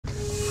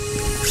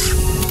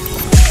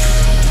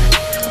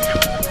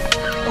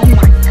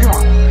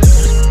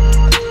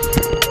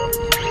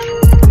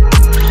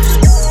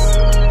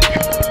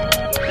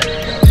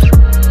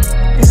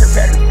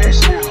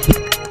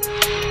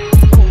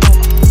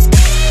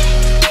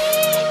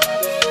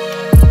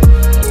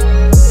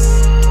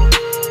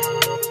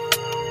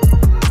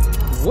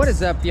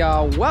is up,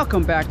 y'all?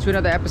 Welcome back to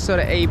another episode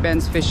of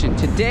Abenz Fishing.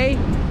 Today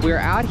we are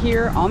out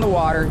here on the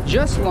water,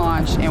 just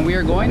launched, and we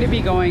are going to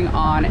be going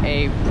on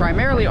a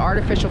primarily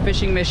artificial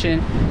fishing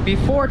mission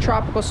before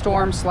tropical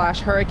storm /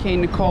 hurricane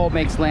Nicole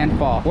makes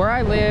landfall. Where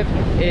I live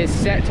is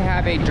set to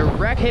have a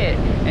direct hit,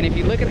 and if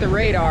you look at the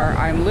radar,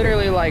 I'm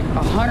literally like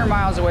 100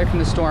 miles away from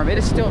the storm. It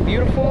is still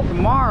beautiful.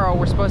 Tomorrow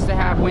we're supposed to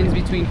have winds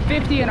between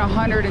 50 and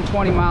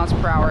 120 miles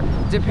per hour,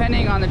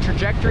 depending on the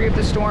trajectory of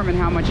the storm and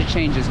how much it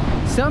changes.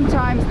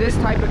 Sometimes this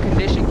type of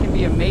condition can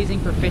be amazing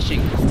for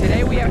fishing.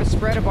 Today we have a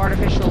spread of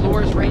artificial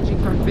lures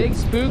ranging from big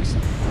spooks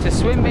to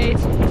swim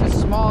baits to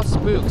small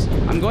spooks.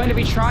 I'm going to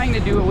be trying to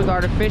do it with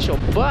artificial,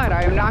 but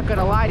I am not going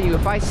to lie to you.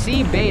 If I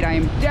see bait, I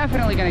am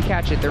definitely going to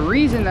catch it. The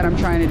reason that I'm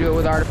trying to do it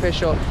with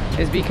artificial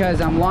is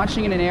because I'm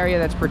launching in an area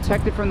that's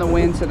protected from the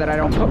wind so that I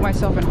don't put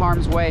myself in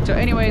harm's way. So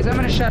anyways, I'm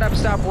going to shut up,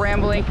 stop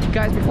rambling.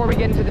 Guys, before we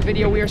get into the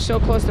video, we are so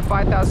close to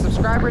 5,000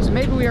 subscribers.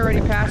 Maybe we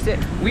already passed it.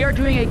 We are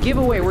doing a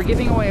giveaway. We're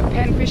giving away a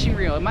Penn fishing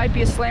reel. It might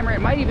be a slammer. It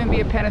might even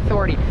be a Penn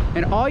Authority.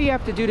 And all you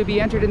have to do to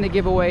be entered in the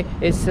giveaway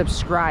is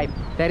subscribe.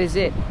 That is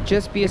it.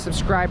 Just be a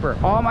subscriber.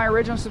 All my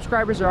original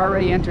subscribers are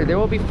already entered. There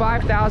will be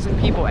 5,000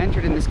 people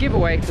entered in this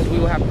giveaway because we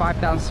will have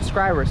 5,000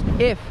 subscribers.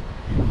 If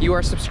you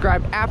are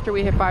subscribed after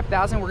we hit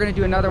 5,000, we're going to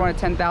do another one at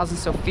 10,000,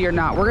 so fear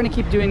not. We're going to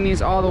keep doing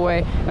these all the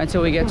way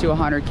until we get to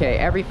 100K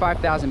every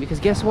 5,000, because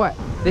guess what?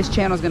 This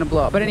channel is going to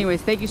blow up. But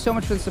anyways, thank you so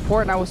much for the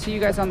support, and I will see you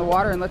guys on the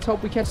water, and let's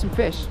hope we catch some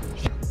fish.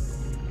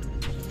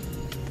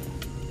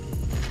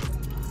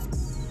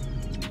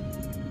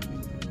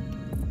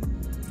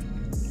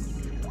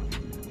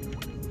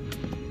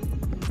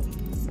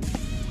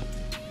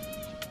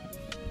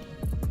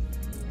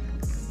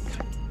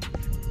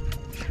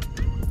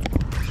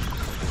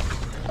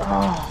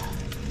 Oh.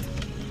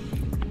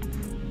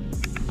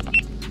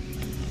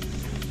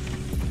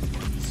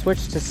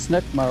 Switched to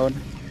snook mode.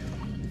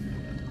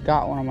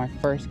 Got one on my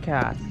first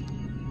cast.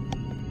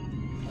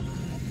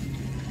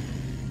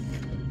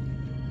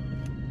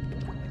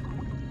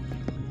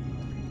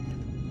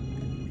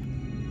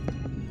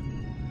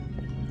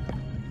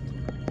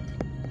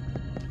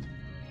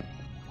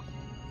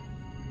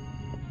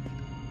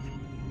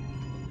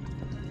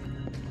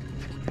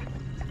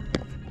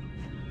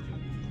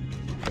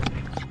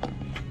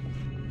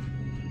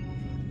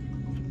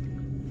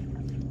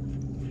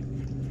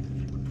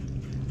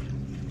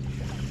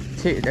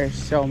 Dude, there's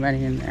so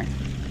many in there.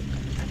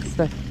 It's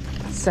the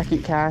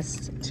second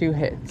cast, 2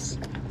 hits.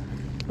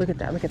 Look at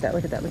that, look at that,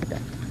 look at that, look at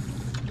that.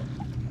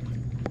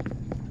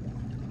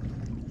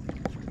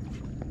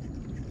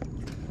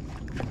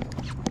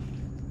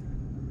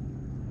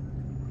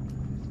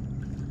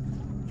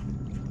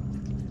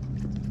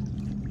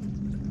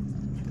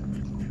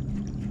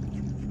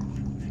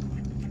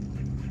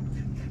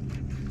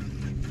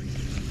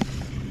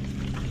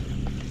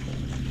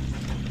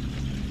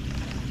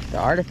 The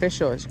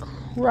artificial is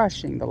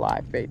crushing the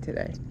live bait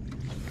today.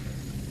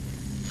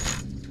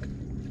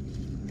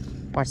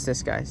 Watch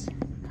this, guys.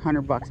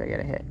 100 bucks, I get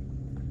a hit.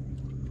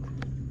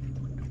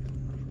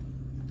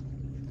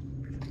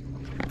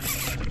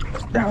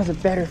 That was a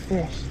better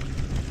fish.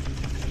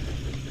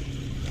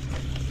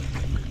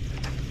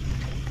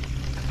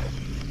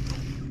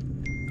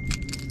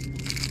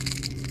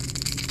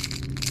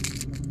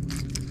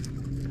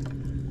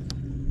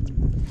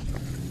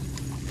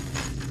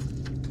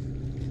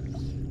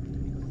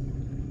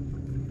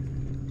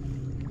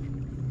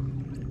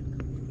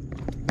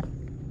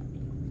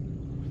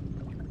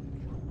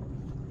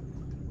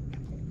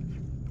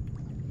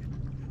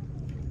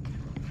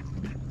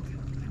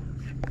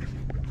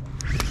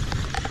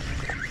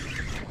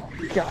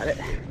 Got it.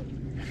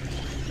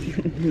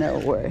 No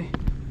way.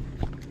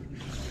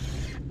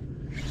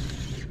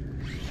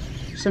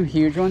 Some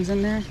huge ones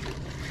in there,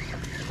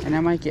 and I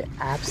might get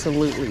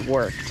absolutely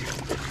worked.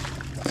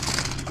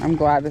 I'm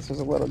glad this was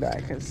a little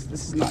guy, because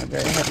this is not a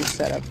very heavy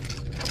setup.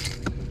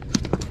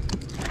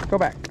 Go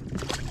back.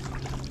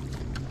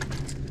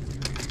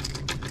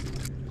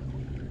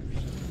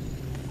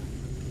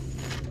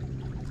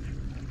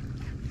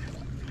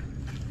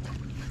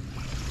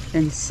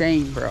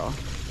 Insane, bro.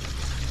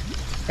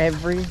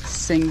 Every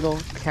single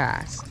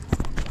cast.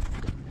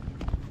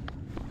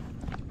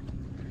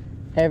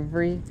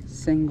 Every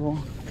single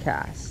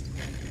cast.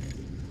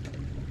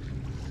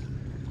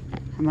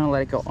 I'm gonna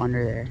let it go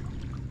under there.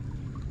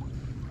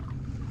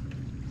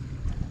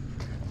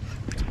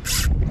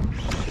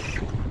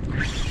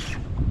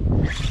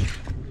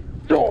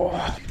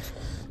 Oh,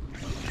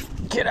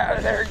 get out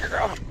of there,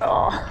 girl.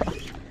 Oh,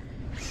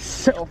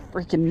 so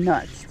freaking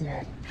nuts,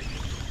 dude.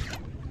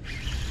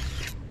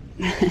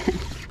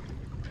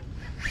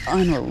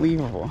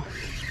 Unbelievable.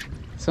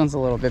 This one's a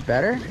little bit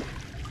better,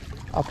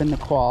 up in the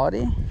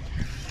quality.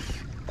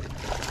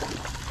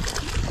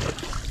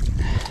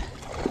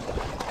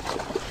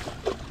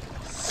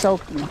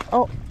 Soaked me.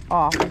 Oh,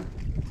 off.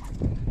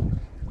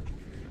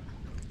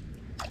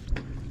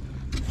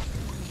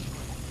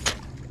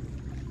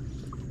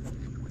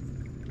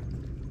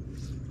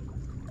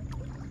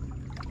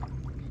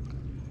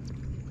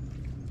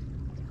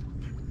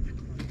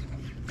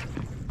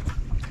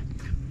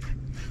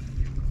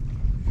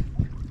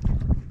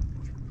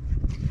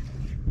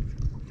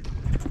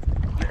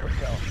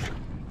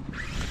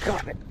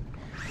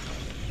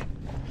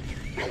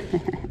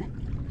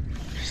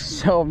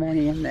 So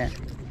many in there.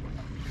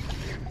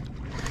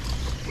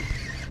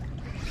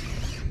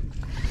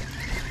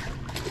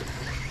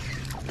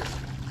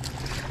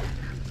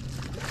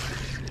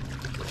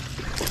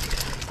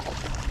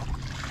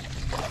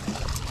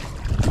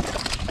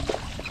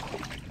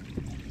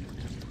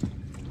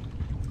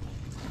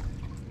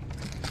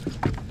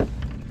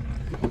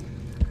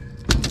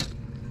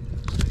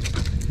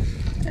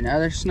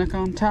 Another snook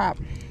on top,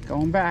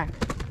 going back.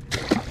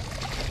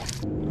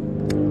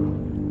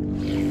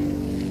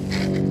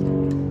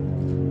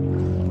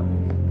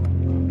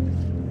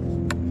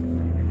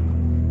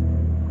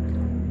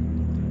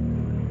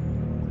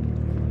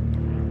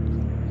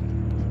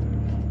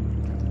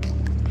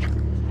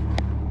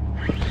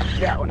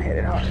 That one hit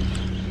it hard.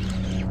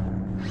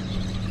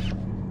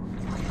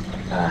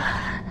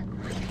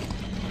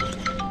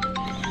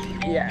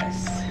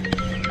 Yes.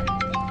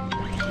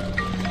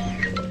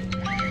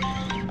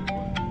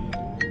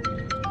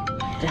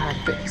 God,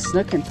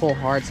 snook can pull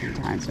hard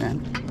sometimes, man.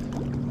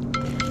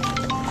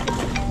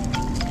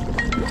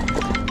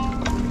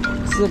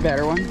 This is a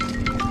better one.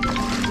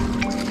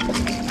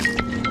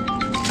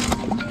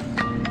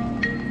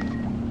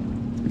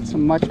 It's a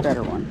much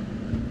better one.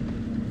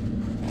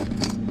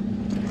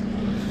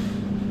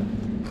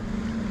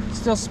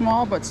 Still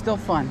small, but still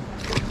fun.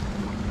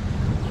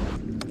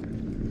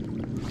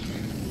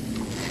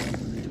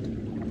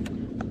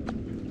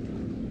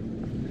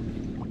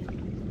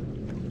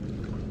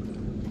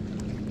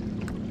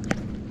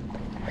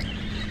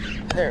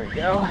 There we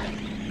go.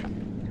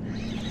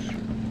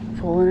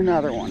 Pulling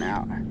another one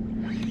out.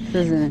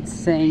 This is an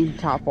insane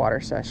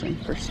topwater session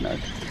for snook.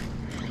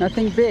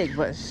 Nothing big,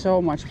 but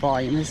so much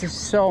volume. This is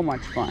so much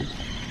fun.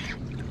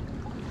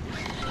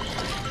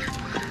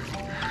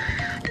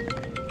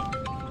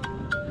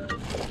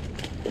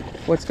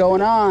 What's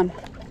going on?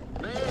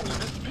 Man, you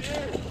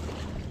disappeared.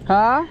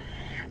 Huh?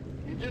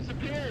 You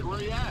disappeared.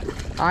 Where you at?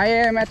 I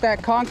am at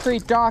that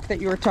concrete dock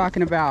that you were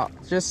talking about.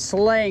 Just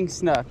slaying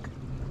snook.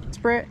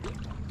 Sprit.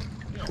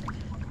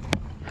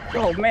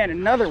 Oh man,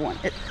 another one.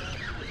 Alright,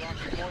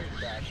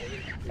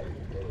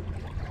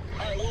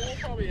 well, we'll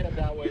probably head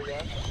that way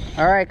then.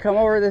 All right, come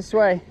over this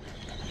way.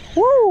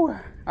 Woo!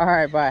 All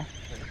right, bye.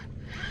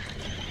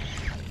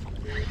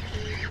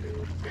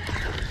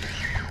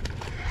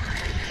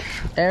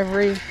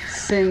 Every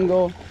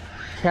single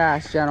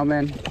cast,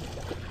 gentlemen.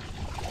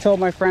 Told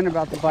my friend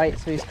about the bite,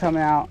 so he's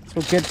coming out. It's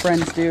what good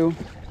friends do.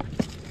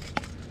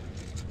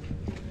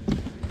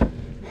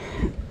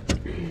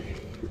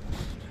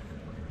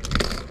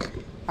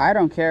 I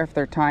don't care if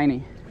they're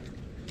tiny.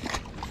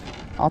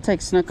 I'll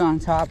take snook on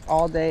top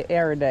all day,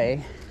 every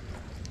day.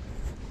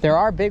 There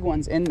are big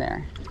ones in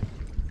there.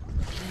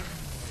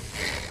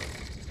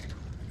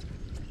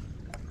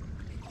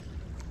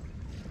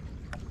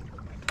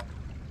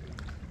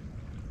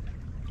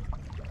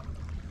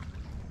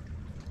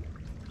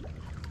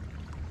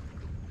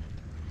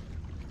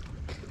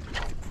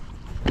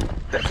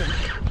 That's a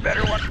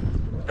better one.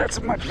 That's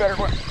a much better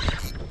one.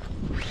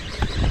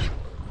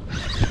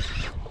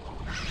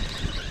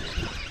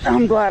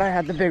 I'm glad I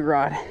had the big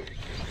rod.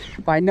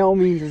 By no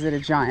means is it a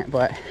giant,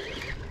 but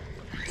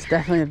it's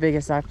definitely the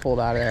biggest I've pulled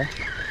out of there.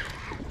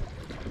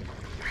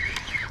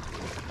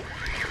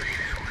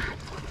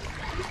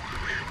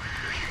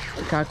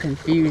 Look how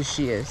confused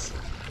she is.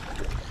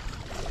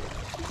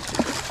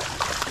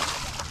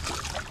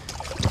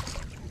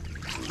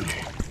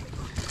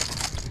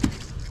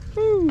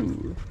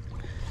 Woo.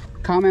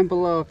 Comment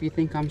below if you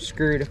think I'm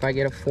screwed if I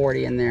get a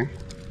 40 in there.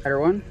 Better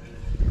one.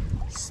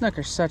 Snook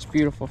are such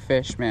beautiful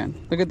fish,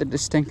 man. Look at the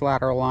distinct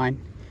lateral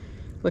line.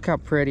 Look how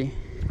pretty.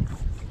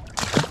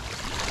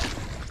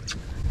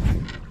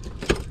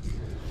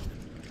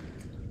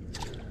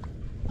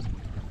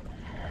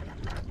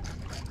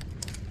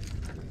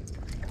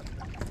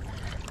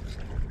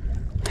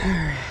 All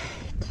right.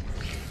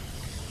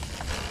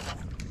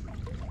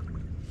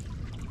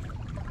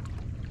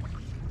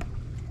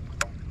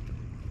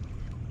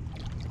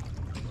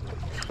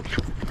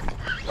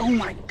 Oh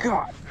my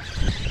God.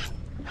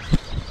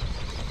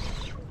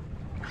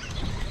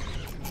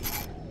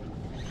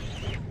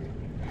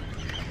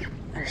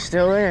 They're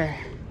still there.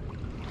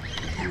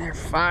 And they're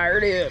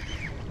fired up.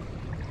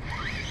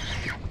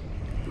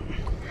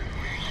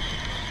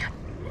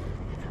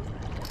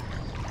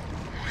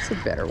 It's a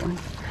better one.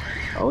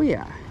 Oh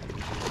yeah.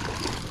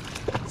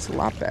 It's a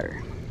lot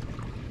better.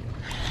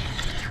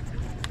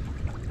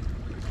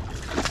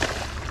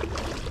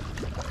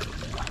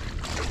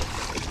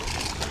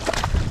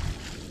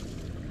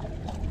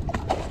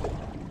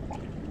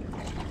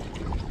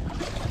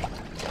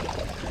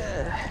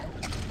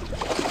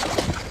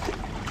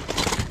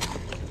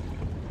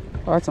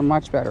 Oh, that's a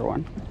much better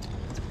one.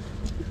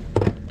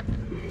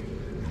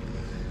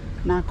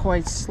 Not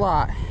quite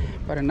slot,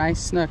 but a nice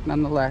snook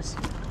nonetheless.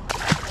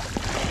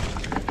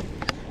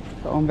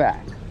 Going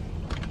back.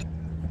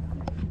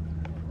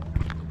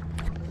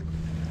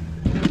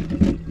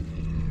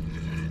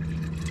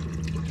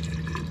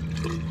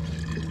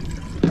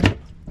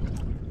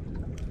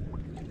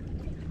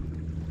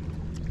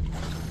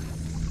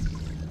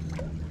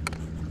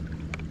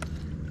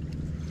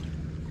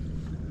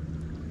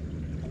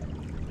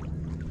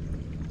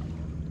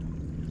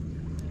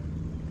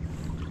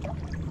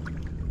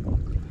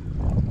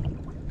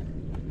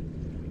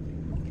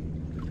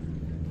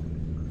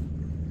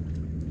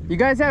 You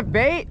guys have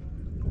bait?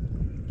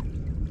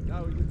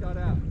 No, we just got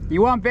out.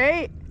 You want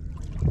bait?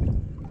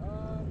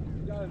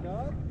 You got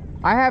enough?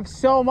 I have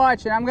so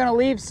much, and I'm gonna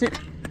leave soon.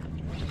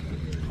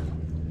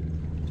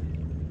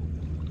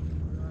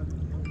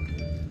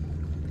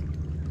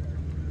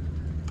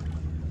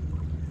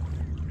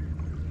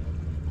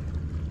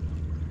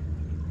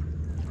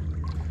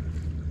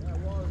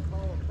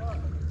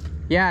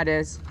 Yeah, it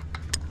is.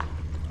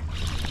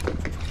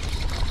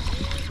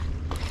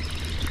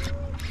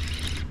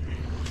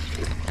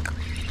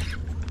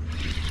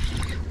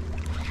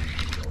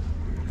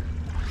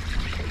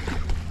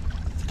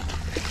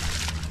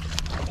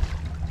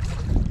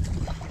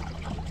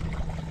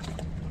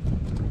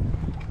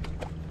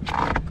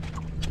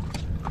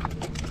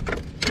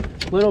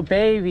 Little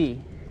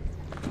baby.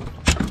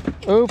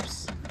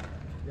 Oops.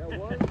 Yeah,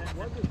 one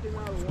just came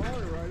out of the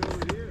water right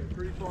over here,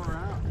 pretty far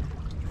out.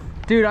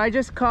 Dude, I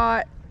just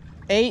caught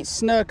 8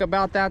 snook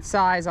about that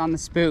size on the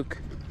spook.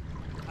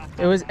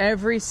 It was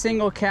every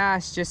single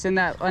cast just in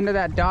that under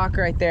that dock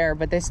right there,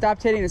 but they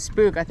stopped hitting the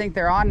spook. I think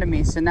they're onto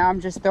me, so now I'm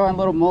just throwing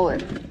little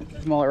mullet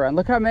run.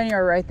 Look how many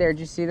are right there.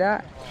 Did you see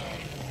that?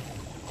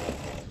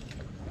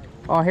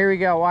 Oh, here we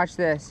go. Watch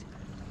this.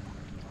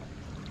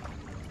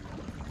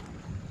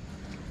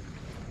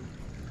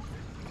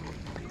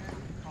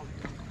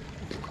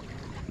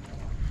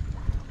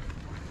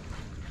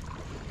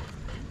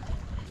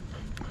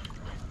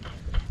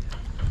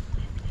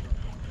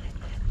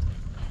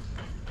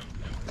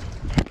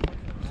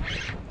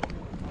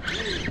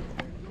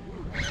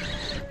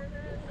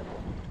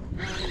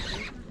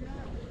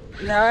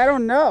 No, I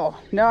don't know.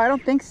 No, I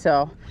don't think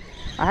so.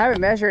 I haven't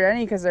measured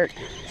any because they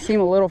seem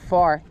a little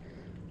far.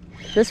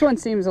 This one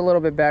seems a little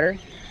bit better.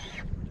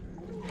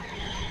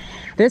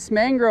 This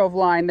mangrove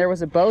line, there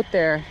was a boat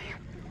there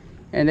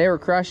and they were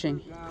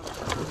crushing.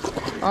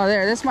 Oh,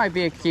 there, this might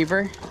be a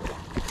keeper.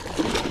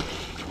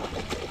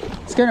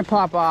 It's gonna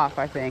pop off,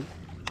 I think.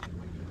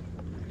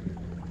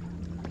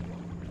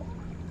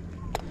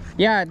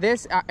 Yeah,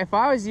 this, if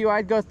I was you,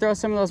 I'd go throw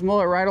some of those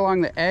mullet right along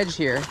the edge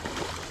here.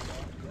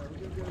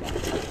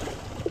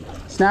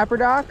 Snapper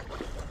dock?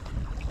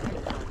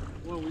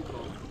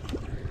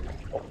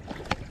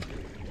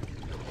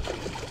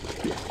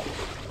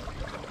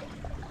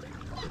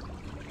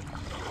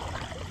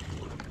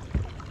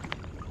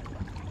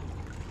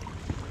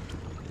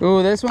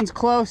 Ooh, this one's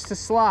close to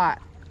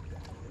slot.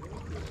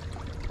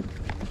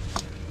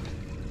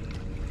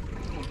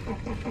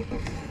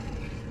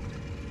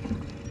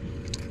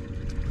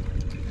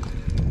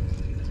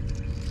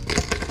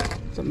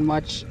 It's a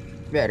much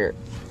better.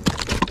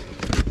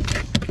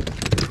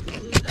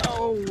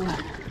 No.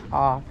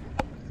 Off.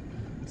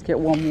 Let's get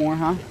one more,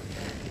 huh?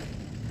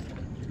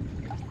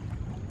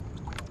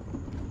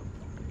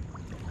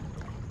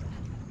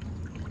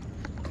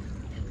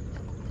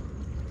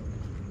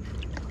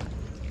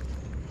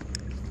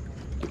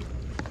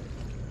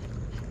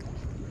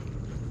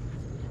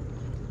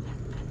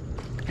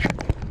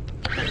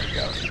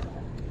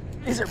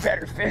 These are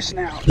better fish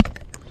now.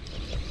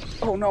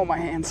 Oh no, my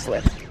hand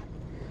slipped.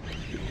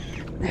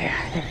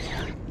 Yeah,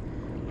 there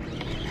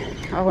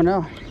we go. Oh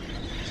no,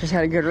 just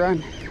had a good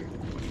run.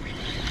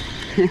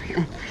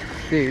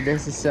 Dude,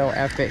 this is so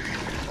epic.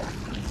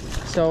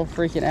 So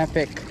freaking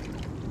epic.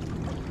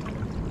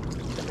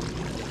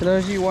 For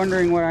those of you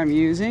wondering what I'm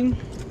using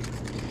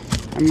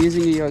a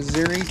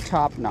Yozuri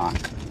top knot.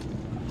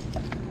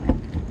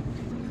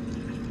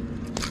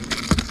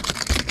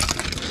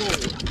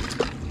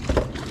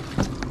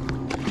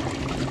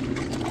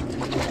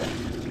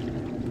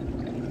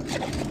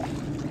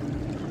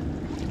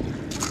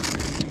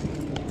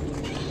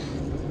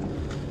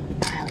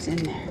 In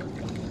there,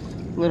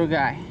 little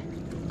guy.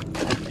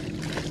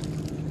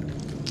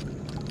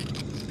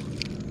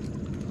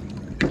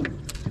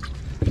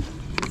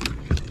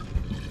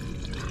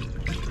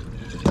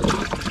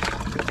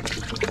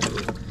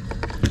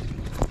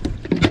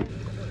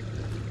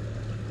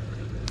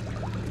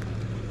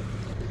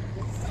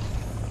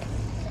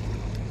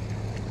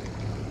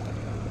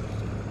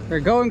 They're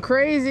going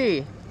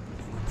crazy.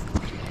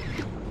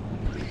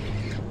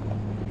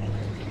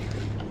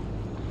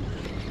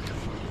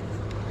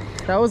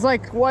 That was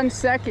like 1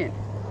 second.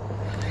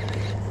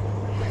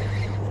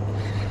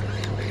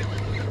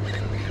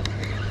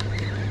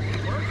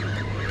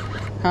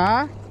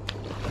 Huh?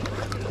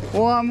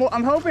 Well,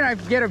 I'm hoping I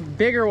get a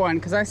bigger one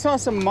because I saw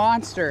some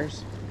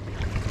monsters.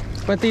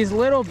 But these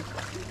little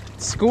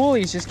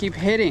schoolies just keep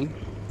hitting.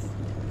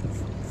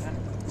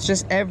 It's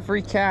just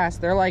every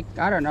cast. They're like,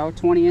 I don't know,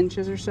 20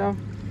 inches or so.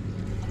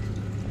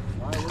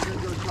 All right, we're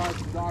gonna go try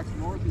some docks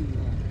north of you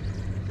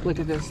then. Look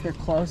at this, they're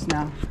close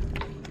now.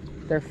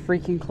 They're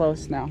freaking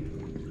close now.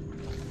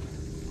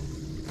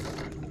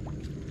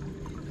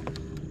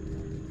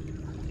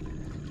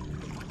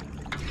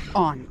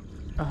 On.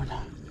 Oh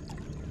no.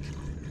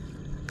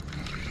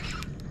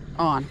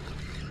 On.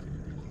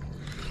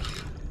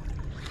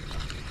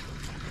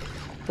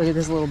 Look at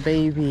this little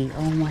baby.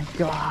 Oh my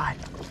God.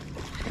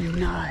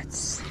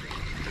 Nuts.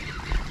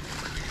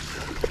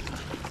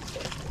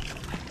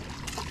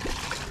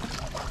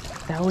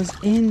 That was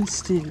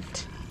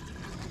instant.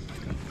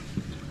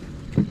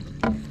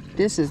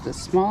 This is the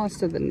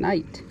smallest of the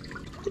night.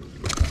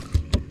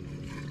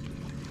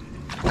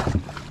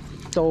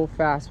 So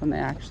fast when they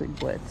actually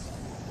blitz.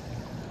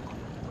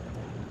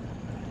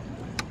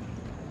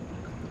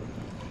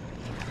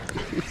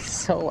 It's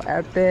so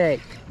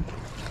epic.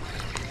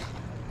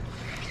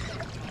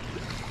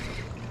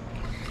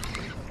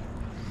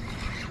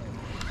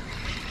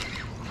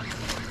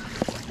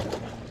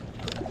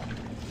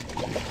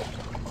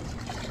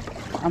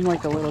 I'm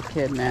like a little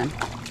kid, man.